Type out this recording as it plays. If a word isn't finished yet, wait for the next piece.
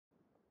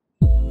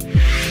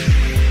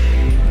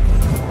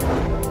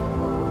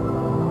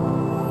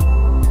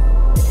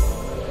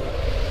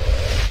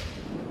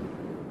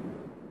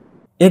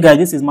Hey guys,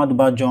 this is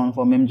Maduba John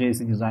from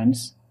MJC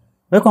Designs.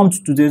 Welcome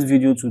to today's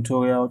video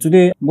tutorial.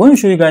 Today, I'm going to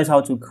show you guys how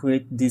to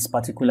create this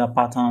particular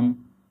pattern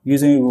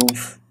using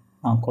roof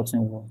and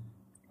curtain wall.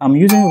 I'm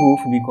using roof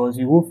because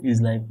the roof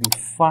is like the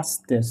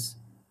fastest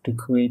to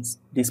create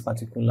this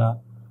particular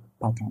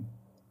pattern.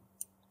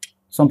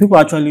 Some people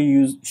actually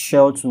use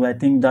shell too. I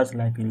think that's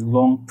like a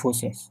long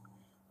process.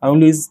 I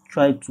always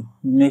try to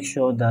make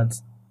sure that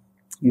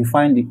you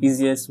find the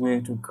easiest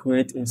way to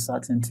create a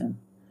certain thing.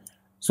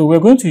 So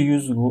we're going to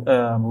use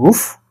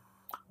roof,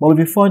 but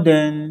before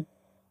then,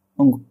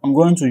 I'm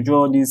going to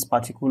draw this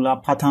particular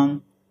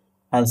pattern,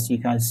 as you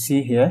can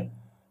see here.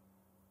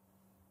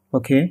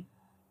 Okay,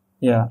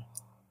 yeah,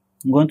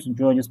 I'm going to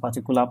draw this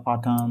particular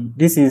pattern.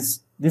 This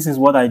is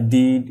what I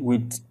did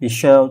with the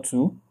shell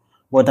too,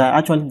 but I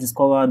actually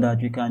discovered that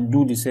you can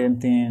do the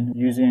same thing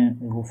using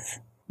roof.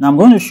 Now I'm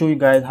going to show you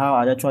guys how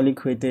I actually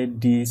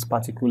created this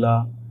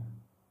particular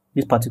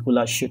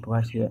shape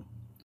right here.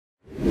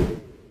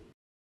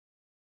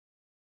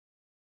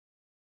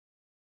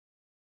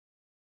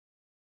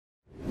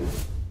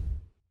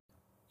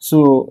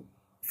 So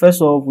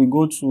first off, we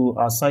go to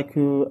our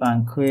circle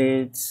and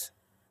create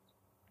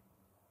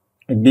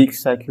a big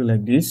circle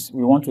like this.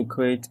 We want to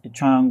create a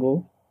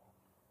triangle.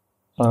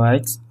 All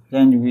right,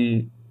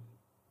 then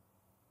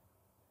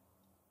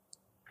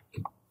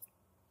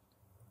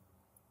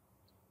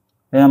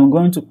I'm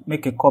going to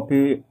make a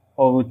copy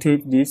or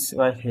rotate this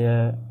right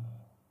here.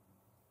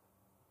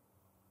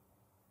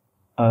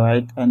 All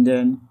right, and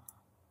then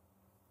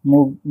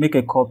make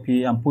a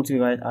copy and put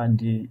it right at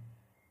the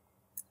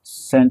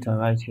center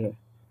right here,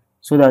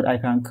 so that I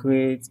can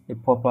create a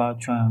proper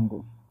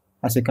triangle.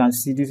 As you can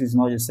see, this is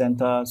not the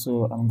center,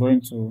 so I'm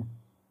going to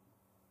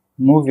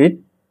move it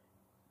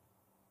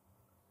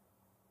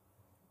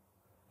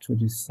to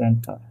the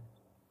center.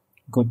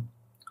 Good.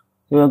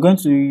 So we're going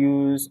to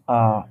use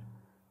a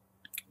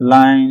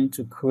line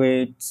to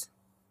create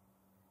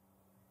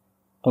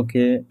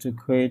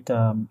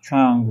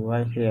triangle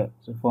right here.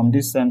 So from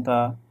this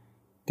center,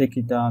 take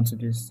it down to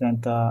this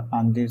center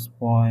and this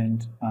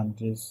point and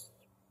this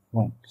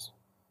point.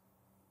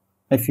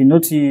 If you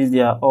notice,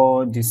 they are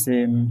all the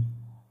same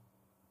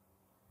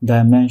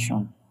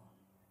dimension,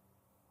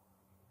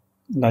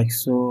 like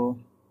so,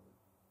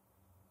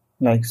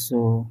 like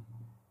so,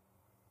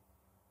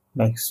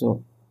 like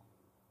so.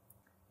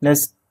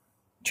 Let's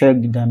check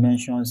the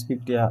dimensions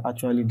if they are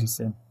actually the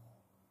same.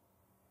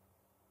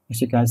 As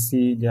you can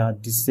see, they are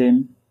the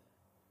same.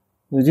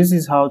 So this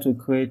is how to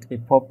create a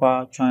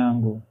proper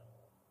triangle,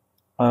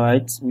 all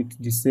right, with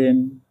the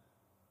same,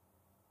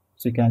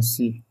 as you can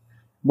see.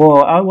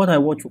 But what I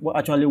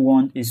actually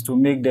want is to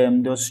make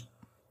them just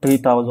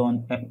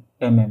 3000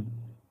 mm.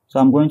 So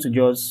I'm going to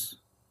just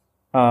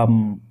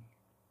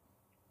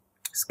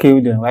scale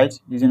them, right,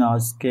 using our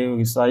scale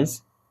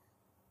resize,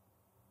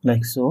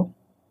 like so.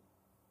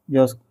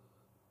 Just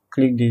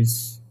click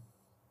this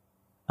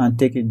and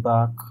take it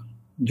back.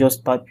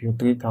 Just type your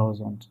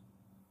 3000.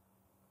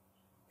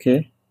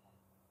 Okay,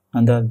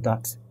 and that's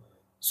that.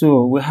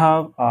 So we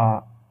have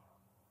our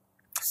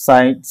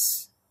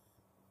sides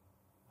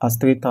as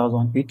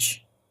 3000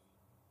 each.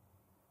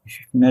 If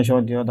you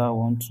measure the other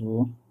one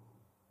too,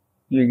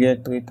 you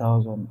get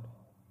 3000.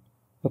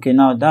 Okay,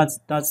 now that's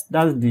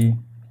the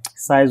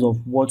size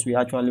of what we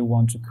actually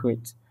want to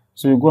create.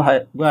 So we go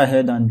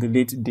ahead and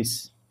delete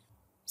this.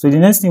 So the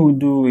next thing we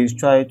do is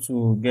try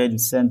to get the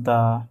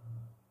center,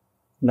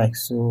 like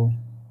so,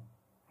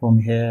 from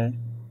here.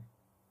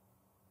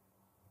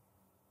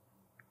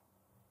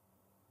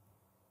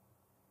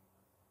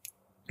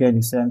 Get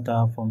the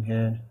center from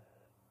here.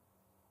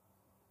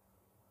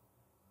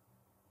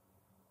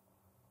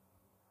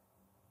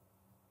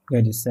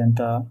 Get the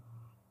center,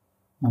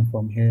 and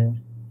from here,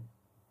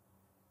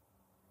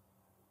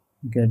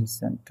 get the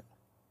center.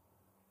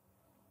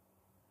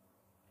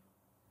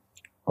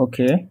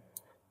 Okay,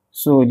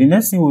 so the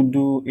next thing we'll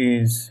do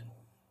is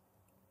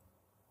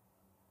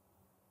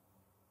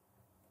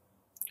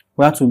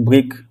we have to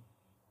break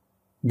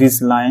this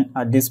line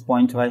at this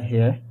point right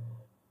here.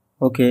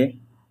 Okay,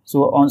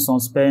 so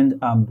unsuspend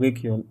and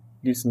break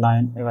this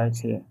line right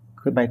here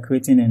by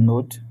creating a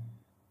node.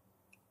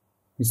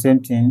 The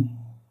same thing,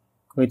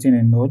 creating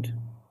a node.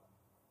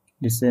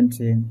 The same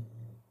thing,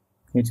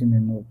 creating a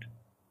node.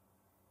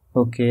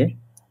 Okay,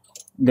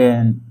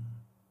 then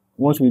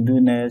what we do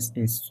next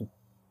is to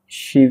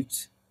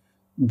shift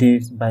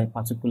this by a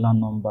particular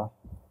number,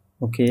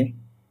 okay,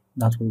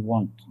 that we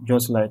want,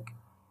 just like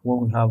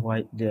what we have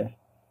right there.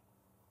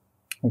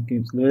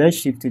 Okay, so let's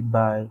shift it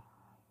by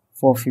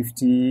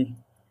 450.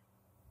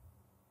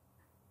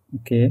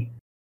 Okay,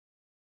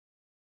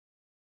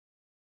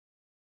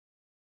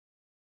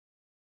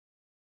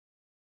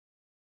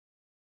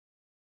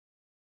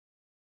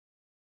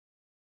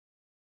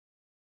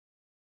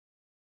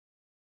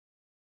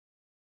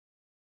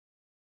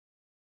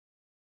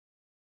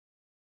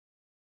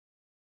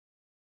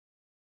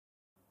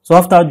 so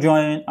after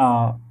drawing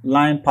our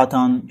line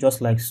pattern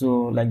just like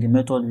so, like the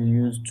method we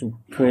use to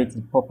create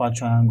the proper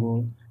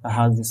triangle that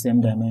has the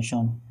same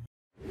dimension,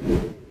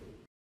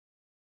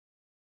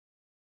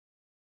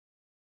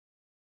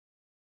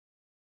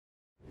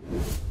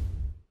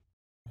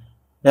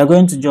 We are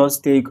going to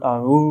just take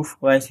our roof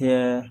right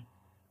here.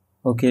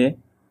 Okay,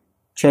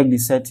 check the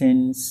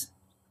settings,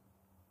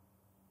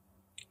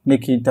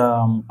 make it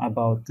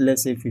about,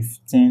 let's say,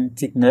 15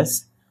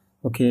 thickness.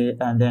 Okay,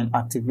 and then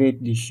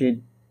activate the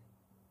shade,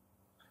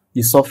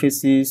 the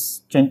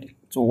surfaces, change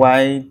to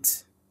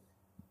white.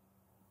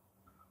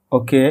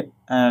 Okay,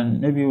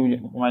 and maybe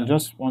we might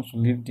just want to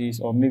leave this,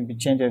 or maybe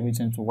change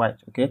everything to white.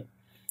 Okay,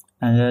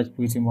 and that's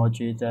pretty much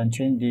it, and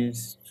change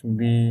this to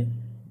be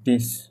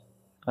this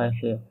right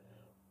here,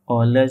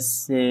 or let's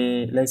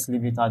say let's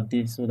leave it at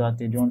this so that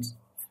they don't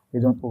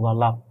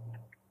overlap.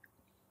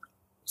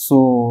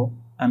 So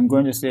I'm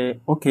going to say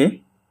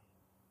okay,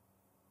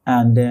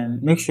 and then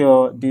make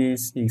sure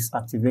this is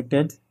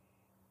activated,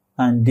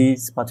 and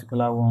this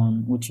particular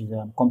one, which is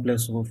a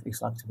complex roof,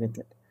 is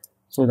activated,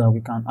 so that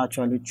we can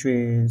actually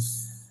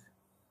trace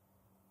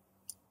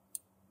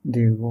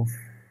the roof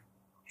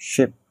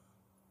shape,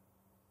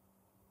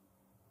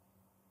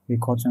 the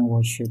curtain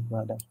wall shape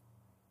rather.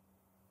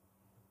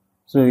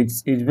 So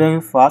it's very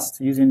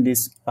fast using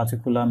this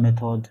particular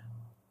method.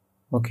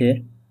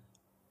 Okay,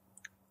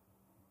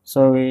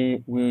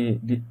 sorry,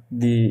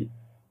 the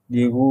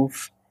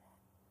roof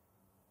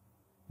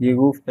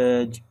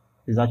edge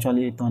is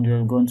actually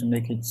 800. We're going to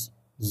make it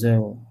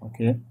 0.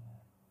 Okay,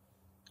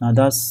 now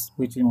that's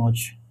pretty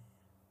much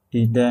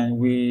it. Then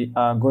we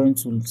are going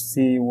to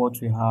see what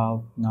we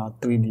have now.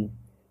 3D.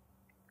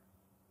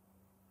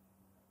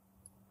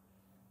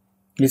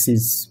 This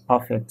is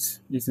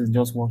perfect. This is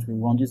just what we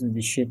want. This is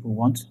the shape we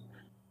want.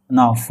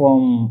 Now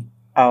from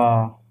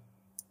our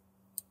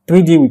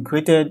 3D we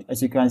created,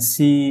 as you can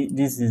see,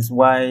 this is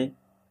why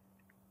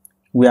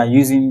we are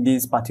using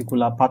this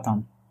particular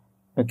pattern.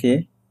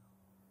 Okay,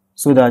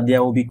 so that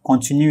there will be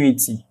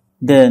continuity.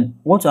 Then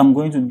what I'm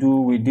going to do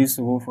with this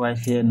roof right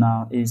here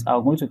now is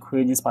I'm going to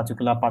create this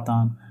particular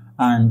pattern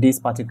and this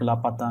particular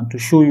pattern to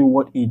show you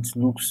what it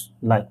looks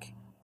like.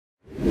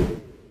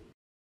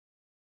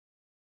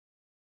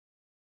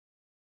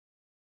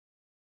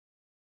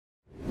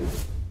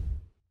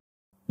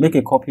 Make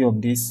a copy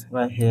of this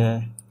right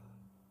here.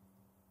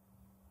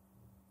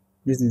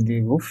 This is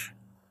the roof.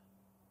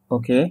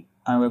 Okay,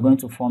 and we're going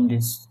to form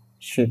this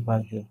shape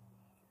right here.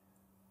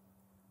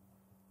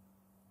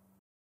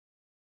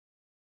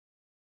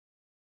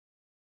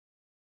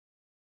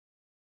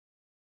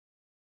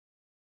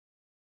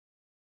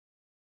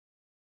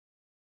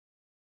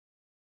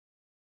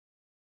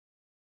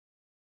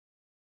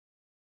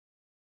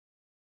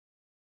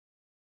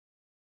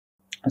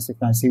 As you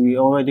can see, we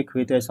already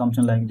created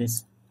something like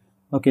this.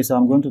 Okay, so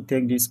I'm going to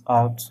take this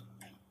out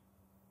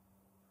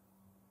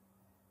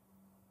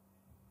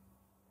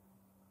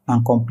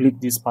and complete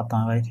this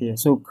pattern right here.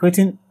 So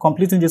completing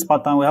this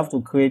pattern, we have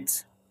to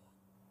create,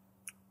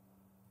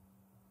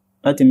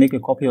 let me make a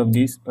copy of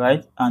this,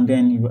 right? And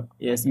then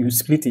you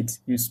split it.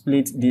 You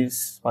split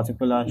this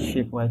particular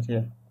shape right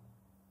here.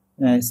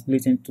 And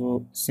split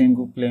into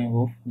single plane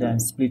roof, then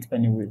split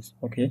anyways.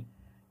 Okay.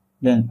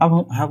 Then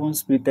haven't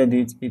splitted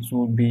it,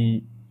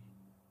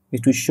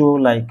 it will show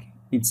like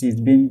it is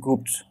being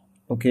grouped.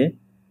 Okay.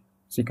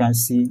 So you can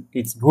see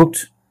it's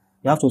grouped.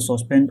 You have to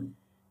suspend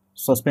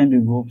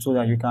the group so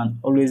that you can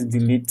always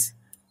delete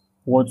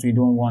what we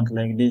don't want,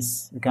 like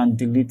this. You can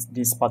delete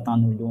this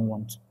pattern we don't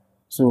want.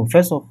 So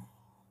first off,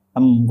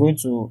 I'm going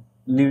to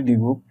leave the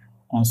group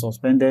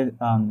unsuspended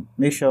and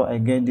make sure I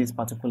get this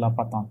particular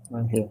pattern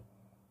right here.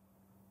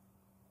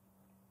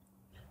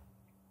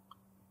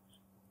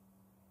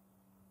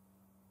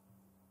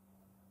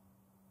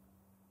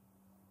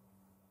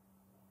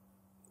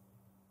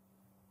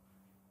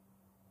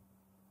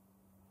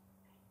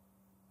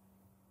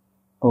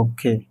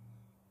 Okay.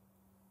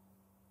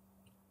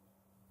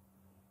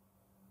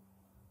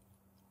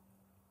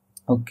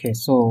 Okay,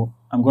 so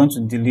I'm going to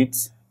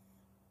delete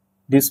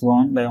this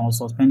one by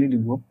unsuspending the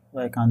group, so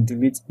I can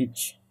delete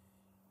each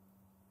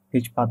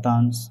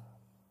patterns.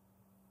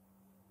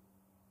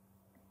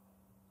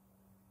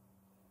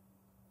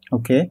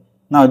 Okay,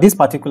 now this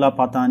particular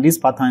pattern, this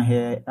pattern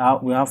here,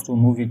 we have to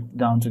move it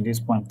down to this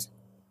point.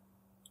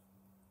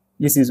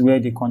 This is where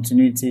the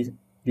continuity,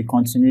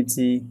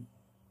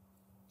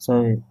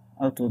 sorry,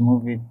 I have to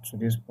move it to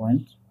this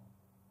point.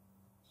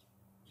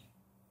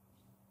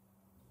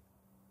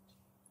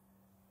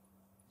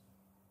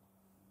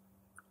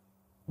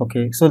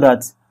 Okay, so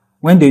that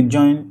when they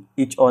join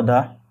each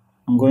other,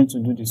 I'm going to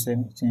do the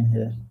same thing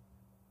here.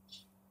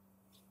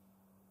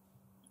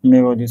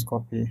 Mirror this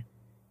copy.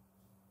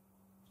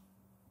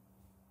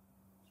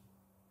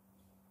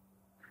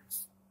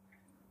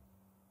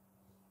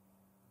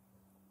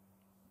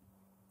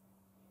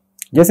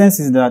 The essence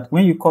is that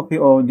when you copy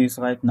all this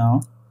right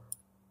now,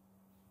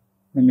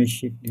 let me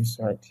shift this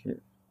right here.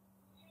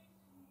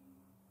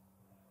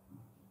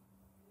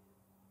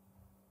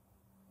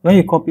 When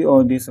you copy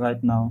all this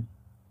right now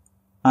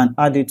and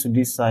add it to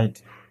this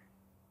side,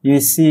 you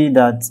see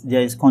that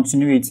there is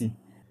continuity.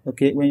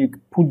 Okay, when you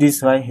put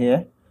this right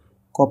here,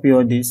 copy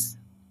all this,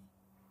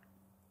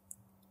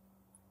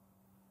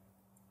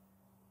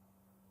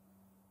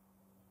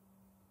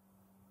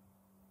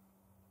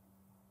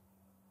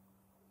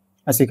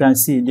 As you can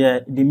see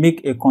there, they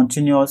make a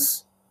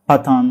continuous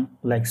pattern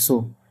like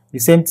so. The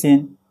same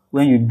thing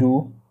when you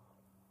do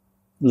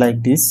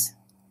like this.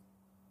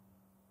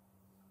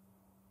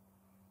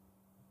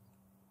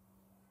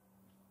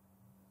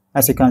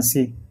 As you can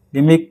see,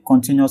 they make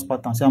continuous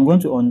patterns. So I'm going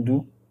to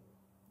undo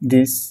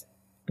this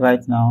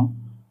right now,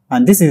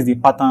 and this is the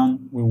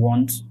pattern we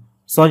want,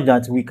 such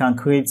that we can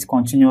create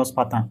continuous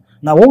pattern.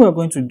 Now what we're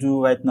going to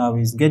do right now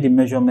is get the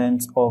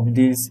measurement of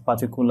this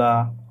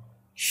particular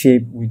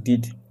shape we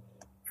did.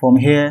 From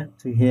here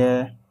to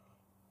here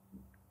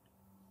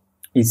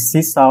is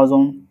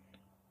 6,000.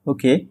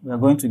 Okay, we are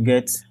going to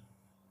get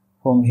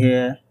from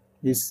here,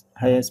 this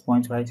highest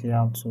point right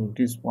here to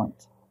this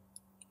point.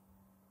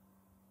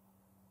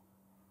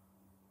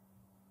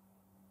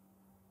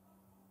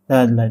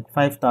 That's like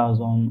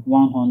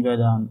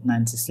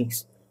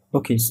 5,196.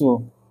 Okay,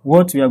 so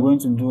what we are going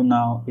to do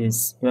now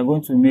is we are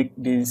going to make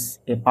this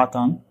a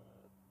pattern.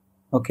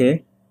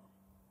 Okay.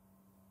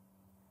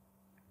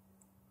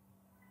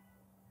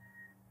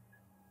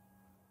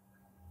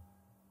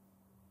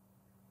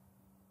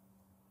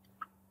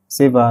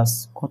 Save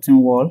as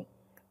curtain wall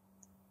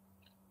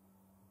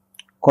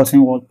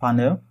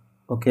panel.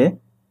 Okay.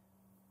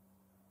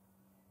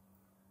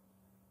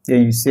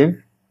 Then you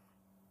save.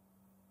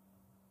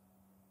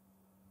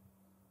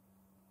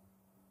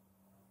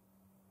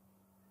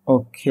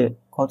 Okay,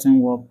 curtain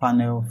wall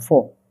panel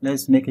 4.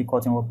 Let's make it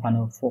curtain wall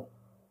panel 4.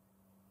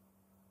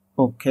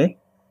 Okay.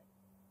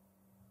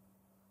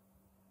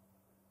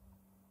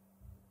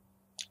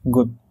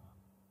 Good.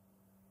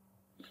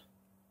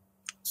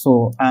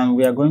 So, and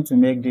we are going to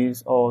make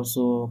this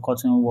also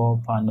curtain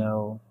wall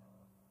panel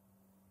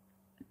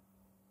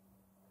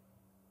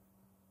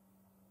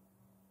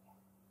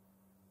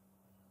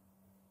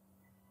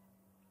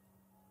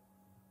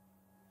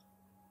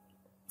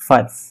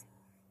 5.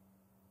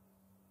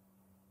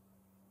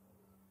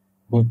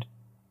 Good.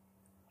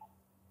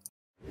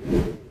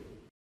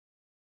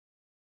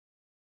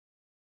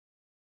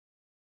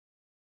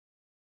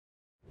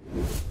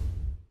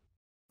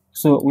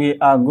 So we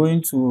are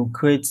going to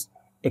create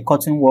a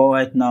curtain wall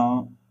right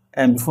now,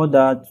 and before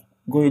that,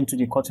 go into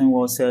the curtain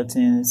wall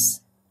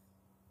settings.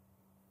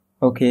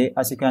 Okay,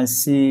 as you can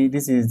see,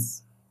 this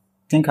is,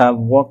 I think I've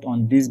worked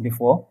on this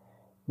before,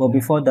 but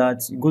before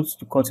that, go to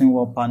the curtain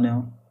wall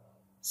panel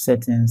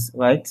settings,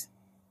 right?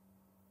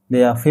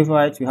 There are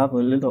favorites. You have a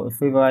little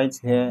favorite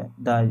here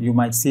that you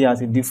might see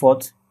as a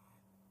default.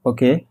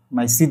 Okay,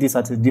 might see this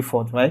as a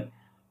default, right?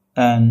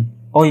 And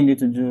all you need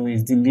to do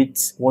is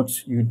delete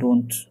what you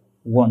don't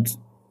want.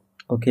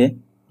 Okay,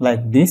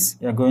 like this,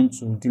 you're going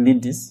to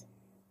delete this.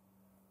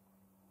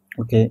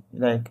 Okay,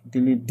 like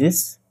delete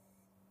this,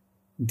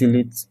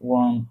 delete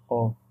one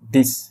of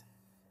this,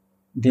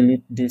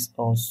 delete this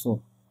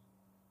also.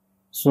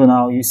 So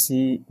now you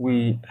see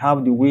we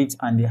have the width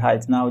and the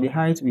height. Now the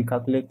height we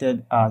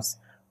calculated as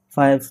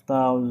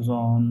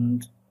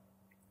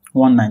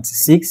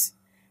 5,196,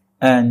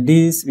 and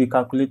this we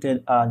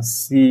calculated as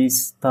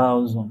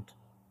 6,000.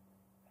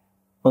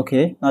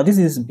 Okay, now this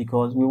is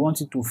because we want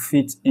it to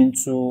fit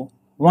into,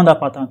 we want that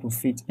pattern to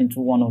fit into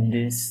one of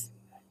these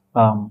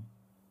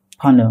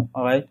panel.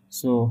 All right,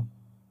 so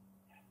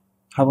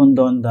having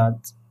done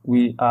that,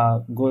 we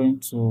are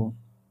going to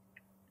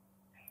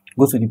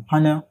go to the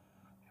panel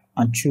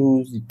and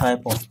choose the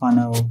type of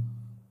panel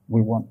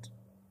we want.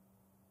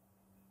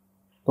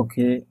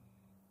 Okay,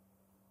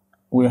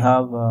 we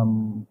have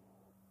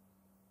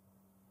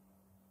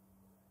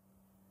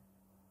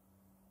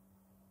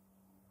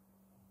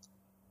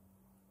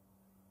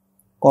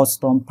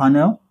custom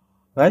panel,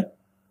 right?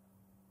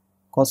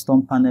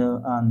 Custom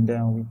panel, and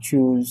then we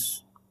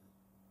choose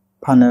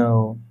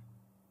panel,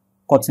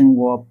 curtain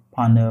wall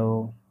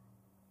panel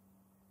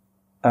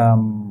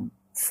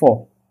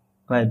 4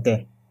 right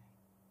there,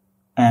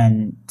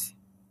 and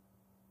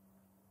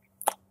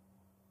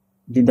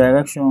the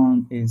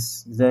direction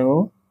is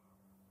 0.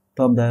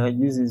 Top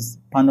direction, this is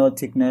panel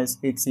thickness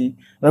 80.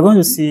 We're going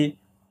to see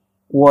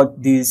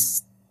what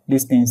these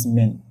things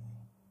mean.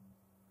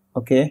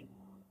 Okay,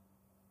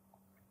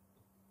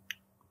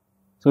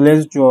 so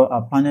let's draw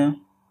a panel.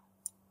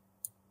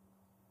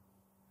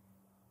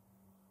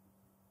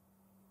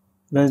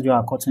 Let's draw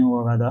a curtain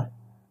wall rather.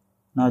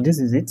 Now this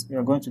is it. We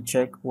are going to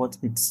check what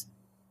it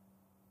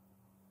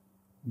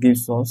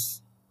gives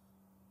us.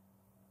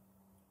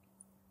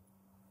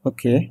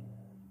 Okay,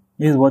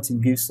 this is what it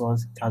gives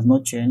us. It has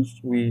not changed.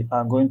 We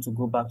are going to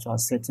go back to our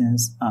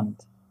settings and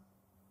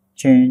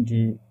change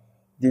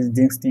this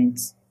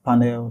distinct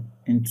panel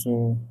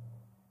into,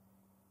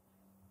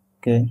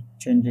 okay,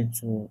 change it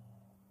to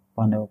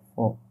panel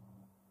 4.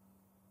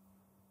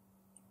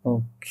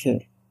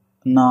 Okay,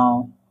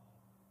 now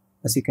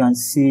as you can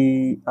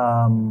see,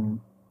 our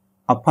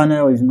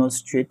panel is not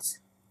straight.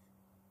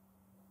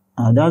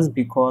 That's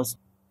because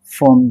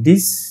from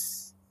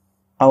this,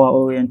 our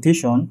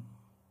orientation,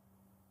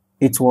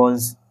 it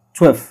was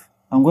 12.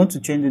 I'm going to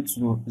change it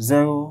to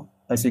 0.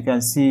 As you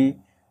can see,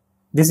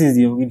 this is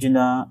the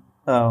original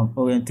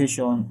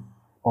orientation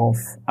of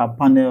our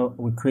panel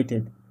we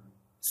created.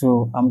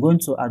 So I'm going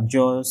to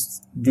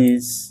adjust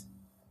this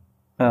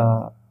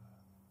uh,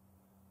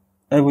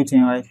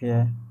 everything right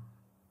here.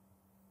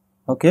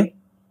 Okay,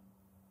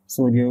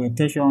 so the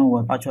orientation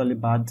was actually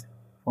bad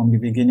from the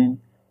beginning,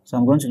 so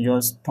I'm going to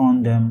just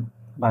turn them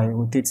by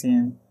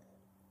rotating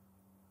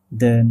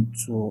them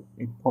to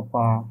a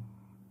proper,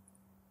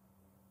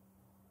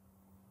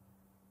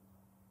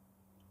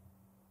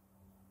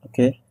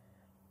 okay,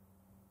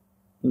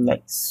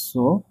 like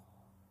so.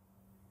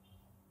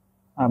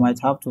 I might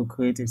have to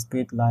create a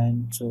straight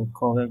line to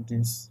correct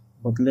this,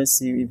 but let's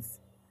see if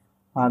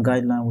our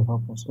guideline will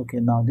help us. Okay,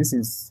 now this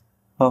is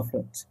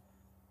perfect.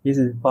 This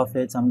is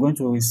perfect. I'm going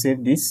to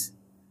resave this.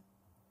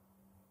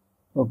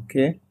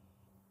 Okay.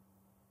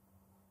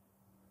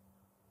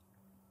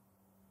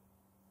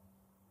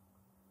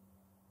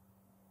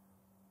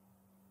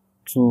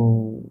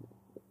 To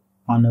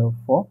panel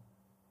 4,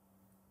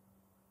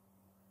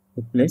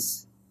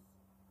 replace.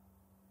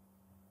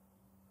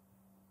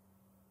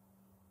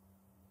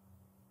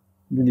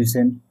 Do the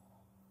same.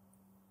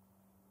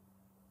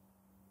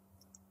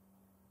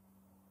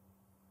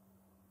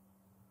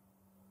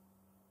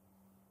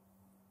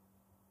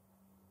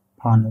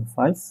 Panel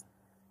 5,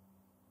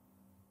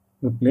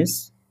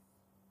 replace.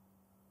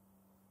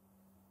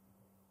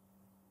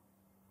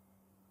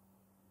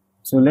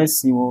 So let's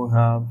see what we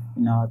have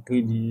in our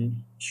 3D.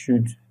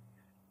 Should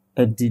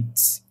edit,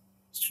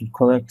 should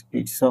correct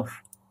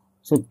itself.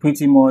 So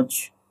pretty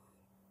much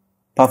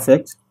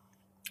perfect.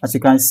 As you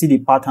can see, the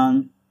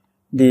pattern,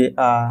 they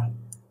are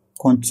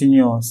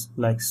continuous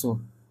like so.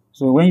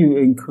 So when you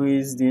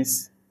increase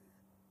this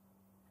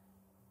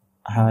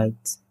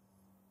height,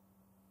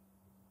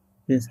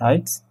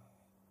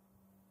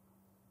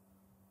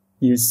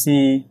 you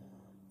see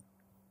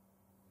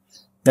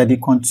that they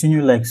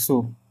continue like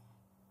so.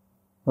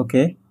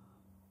 Okay,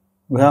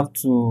 we have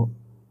to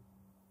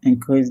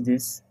increase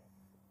this.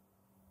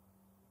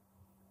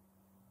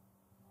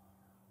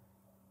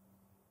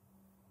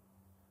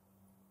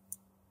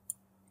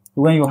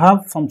 When you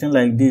have something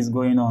like this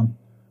going on,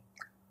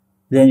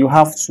 then you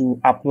have to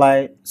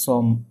apply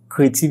some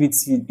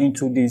creativity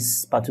into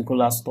this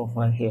particular stuff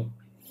right here.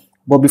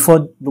 But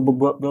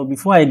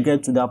before I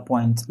get to that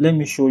point, let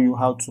me show you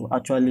how to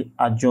actually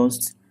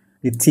adjust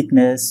the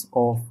thickness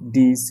of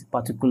this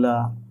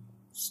particular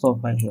stuff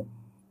right here.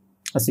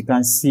 As you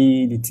can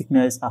see, the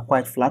thickness are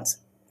quite flat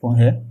from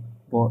here,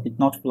 but it's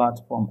not flat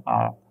from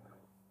our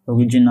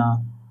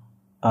original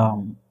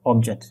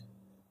object.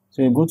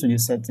 So you go to the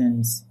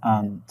settings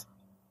and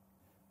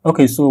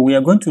okay, so we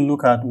are going to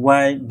look at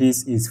why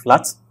this is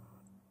flat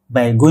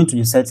by going to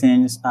the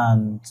settings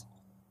and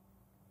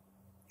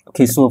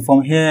okay, so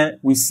from here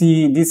we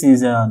see this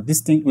is a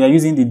distinct, we are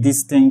using the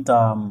distinct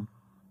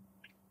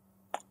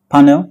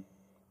panel.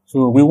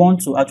 So we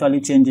want to actually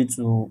change it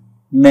to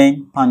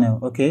main panel,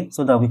 okay,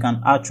 so that we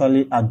can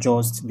actually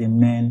adjust the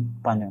main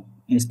panel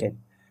instead.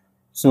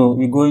 So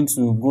we're going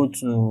to go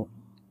to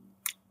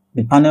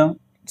the panel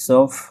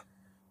itself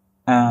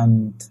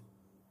and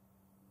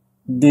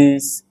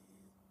this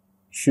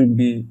should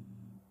be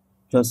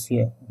just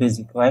here,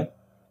 basic, right?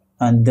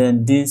 And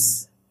then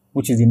this,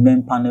 which is the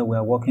main panel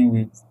we're working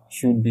with,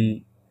 should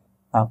be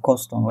our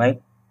custom,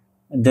 right?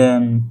 And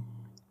then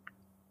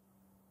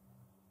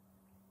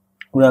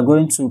we are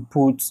going to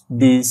put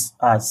this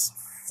as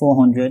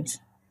 400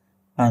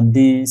 and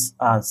this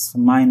as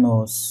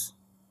minus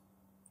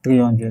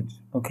 300,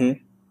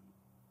 okay?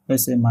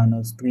 Let's say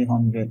minus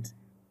 300.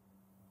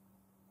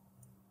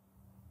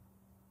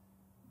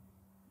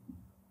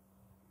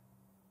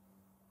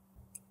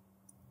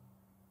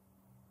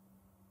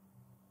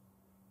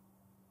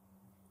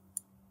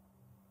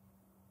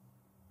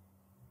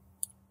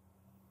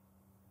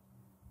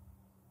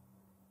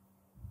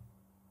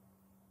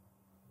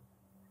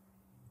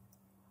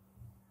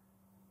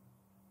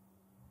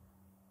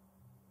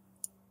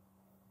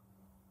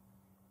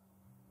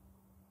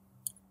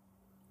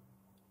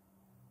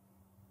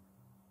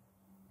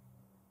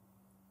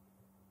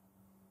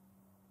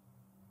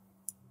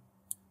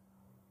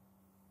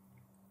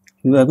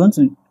 We are going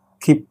to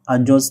keep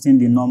adjusting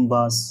the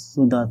numbers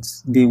so that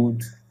they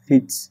would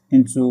fit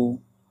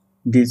into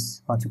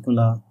this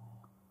particular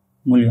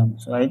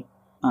mullions, right?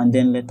 And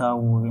then later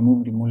we'll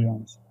remove the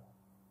mullions.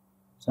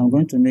 So I'm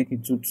going to make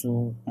it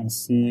 2 and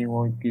see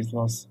what it gives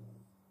us.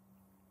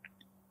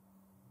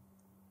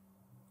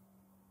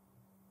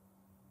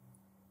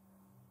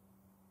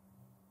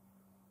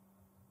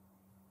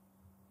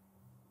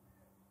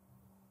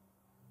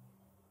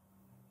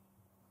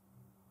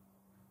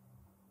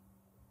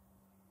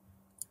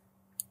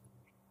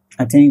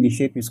 I think the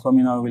shape is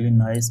coming out really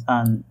nice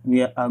and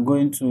we are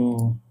going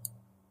to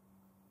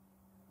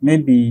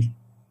maybe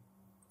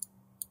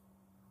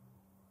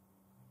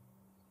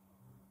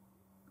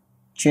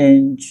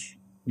change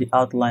the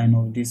outline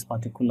of this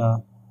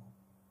particular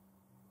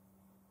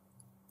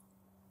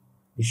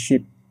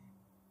shape.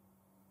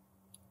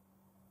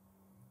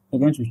 We're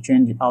going to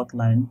change the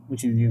outline,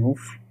 which is the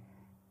roof,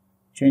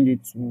 change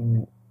it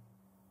to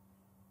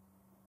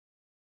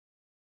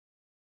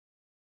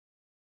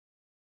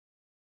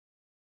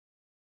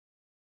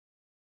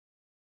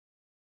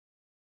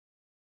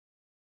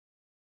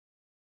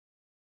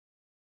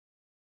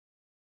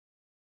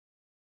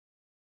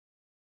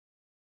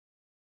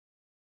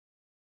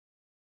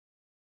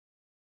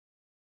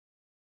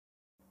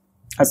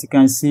As you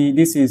can see,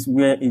 this is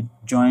where it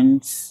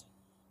joins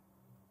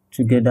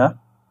together.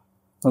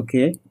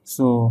 Okay,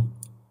 so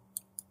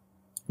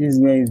this is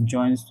where it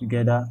joins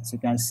together. As you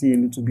can see, a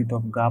little bit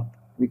of gap.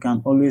 We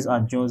can always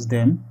adjust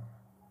them.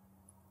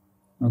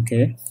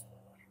 Okay,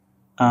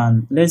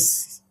 and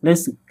let's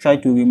try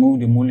to remove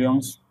the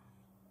mullions.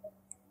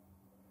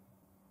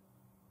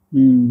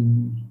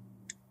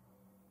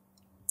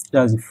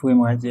 That's the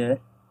frame right there,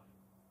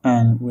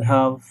 and we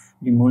have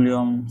the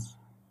mullions.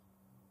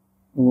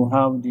 We will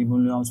have the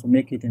mullions to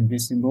make it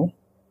invisible.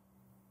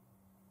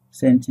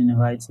 Same thing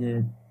right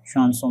here.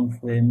 Transform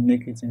frame,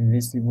 make it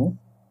invisible.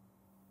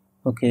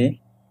 Okay,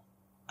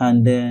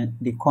 and then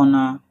the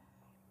corner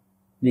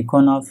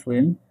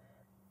frame,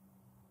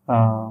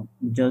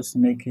 just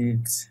make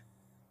it,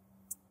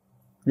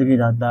 leave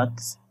it at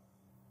that.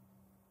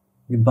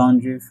 The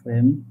boundary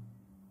frame,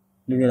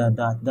 leave it at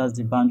that. That's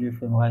the boundary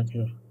frame right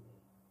here.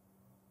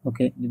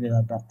 Okay, leave it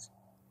at that.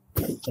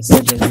 I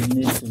said that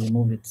we need to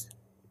remove it.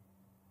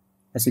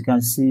 As you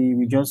can see,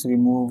 we just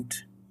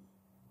removed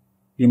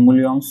the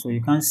mullions, so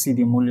you can't see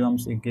the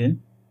mullions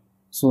again.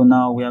 So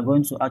now we are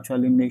going to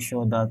actually make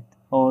sure that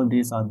all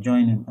these are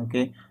joining.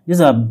 Okay,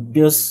 these are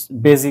just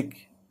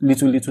basic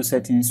little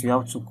settings you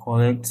have to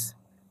correct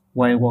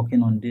while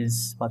working on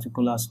this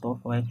particular stuff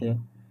right here.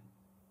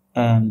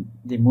 And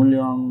the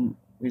mullion,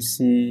 we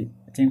see,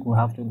 I think we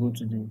have to go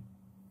to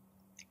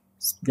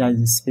there's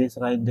the space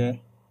right there,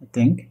 I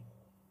think.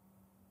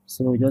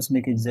 So just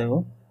make it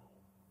 0,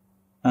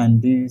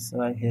 and this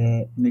right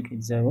here, make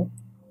it 0.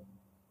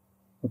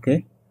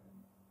 Okay,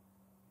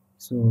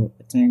 so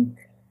I think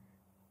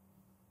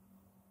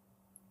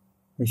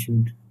they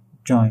should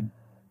join,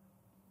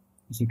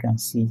 as you can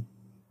see.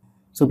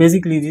 So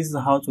basically, this is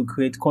how to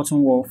create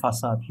curtain wall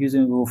facade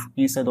using roof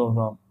instead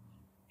of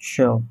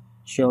shell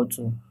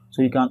tool.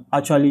 So you can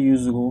actually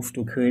use roof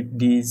to create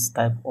this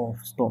type of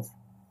stuff.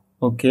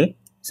 Okay,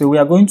 so we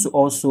are going to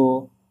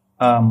also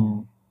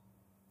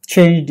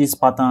change this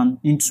pattern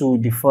into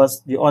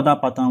the other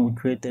pattern we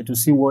created to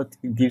see what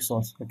it gives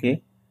us.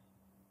 Okay,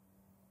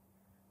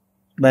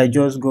 by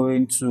just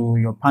going to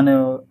your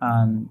panel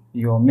and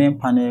your main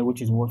panel,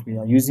 which is what we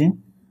are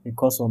using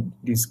because of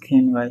the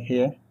skin right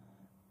here.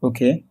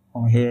 Okay,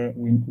 on here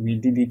we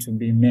did it to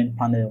be main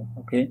panel.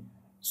 Okay,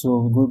 so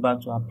we go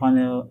back to our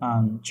panel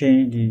and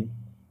change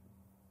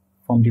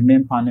from the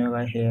main panel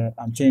right here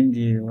and change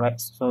the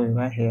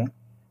right here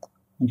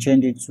and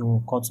change it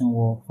to curtain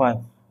wall 5.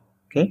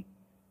 Okay,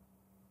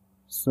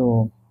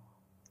 so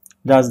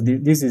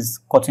this is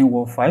curtain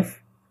wall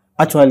 5.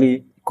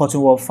 Actually,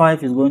 curtain wall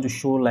 5 is going to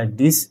show like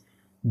this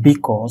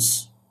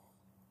because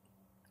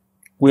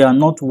we are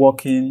not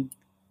working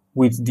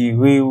with the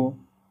real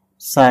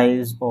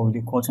size of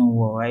the curtain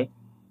wall, right?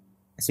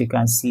 As you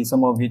can see,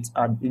 some of it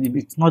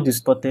it's not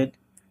distorted.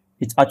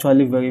 It's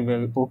actually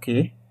very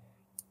okay,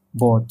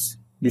 but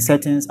the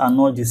settings are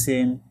not the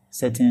same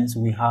settings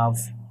we have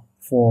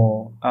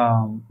for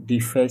the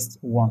first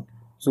one.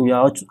 So we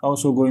are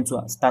also going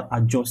to start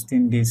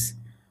adjusting this,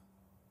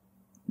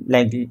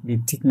 like the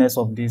thickness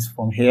of this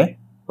from here,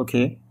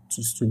 okay,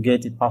 to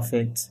get the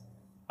perfect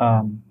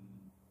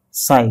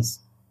size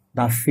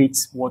that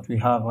fits what we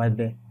have right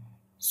there.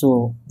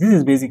 So this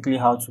is basically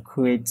how to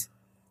create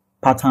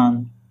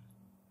curtain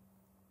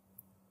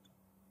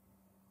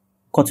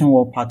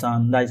wall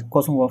pattern, like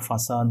curtain wall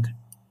facade,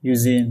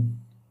 using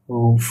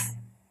roof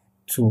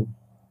tool.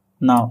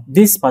 Now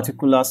this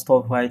particular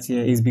stuff right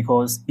here is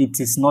because it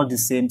is not the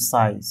same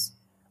size.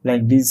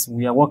 Like this,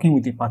 we are working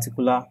with a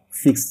particular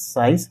fixed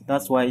size,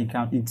 that's why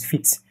it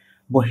fits,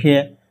 but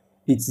here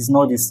it is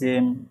not the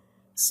same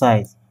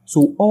size.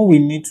 So all we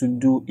need to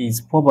do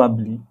is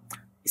probably,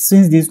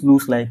 since this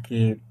looks like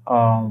a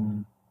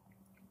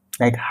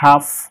like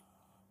half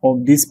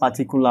of this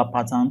particular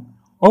pattern,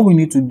 all we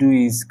need to do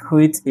is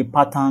create a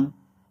pattern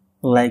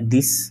like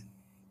this,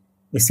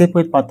 a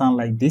separate pattern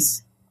like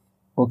this.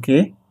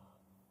 Okay,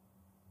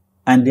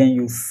 and then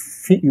you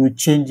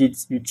change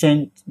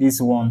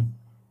this one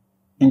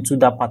into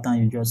that pattern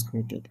you just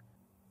created.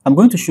 I'm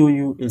going to show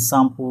you a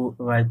sample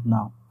right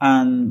now,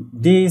 and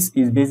this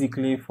is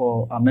basically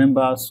for our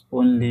members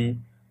only.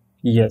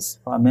 Yes,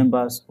 for our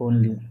members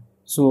only.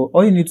 So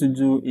all you need to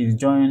do is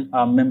join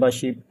our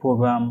membership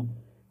program.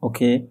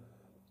 Okay,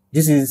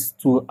 this is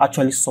to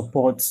actually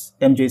support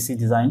MJC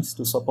Designs,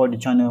 to support the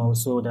channel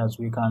so that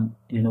we can,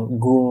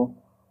 grow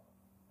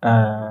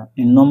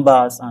in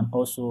numbers, and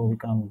also we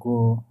can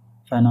grow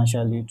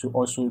financially,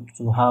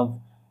 to have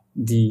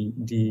the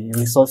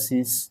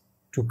resources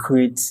to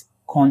create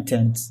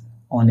content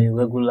on a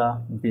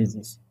regular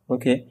basis.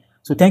 Okay,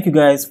 so thank you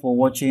guys for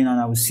watching, and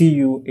I will see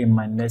you in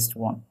my next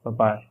one. Bye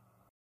bye.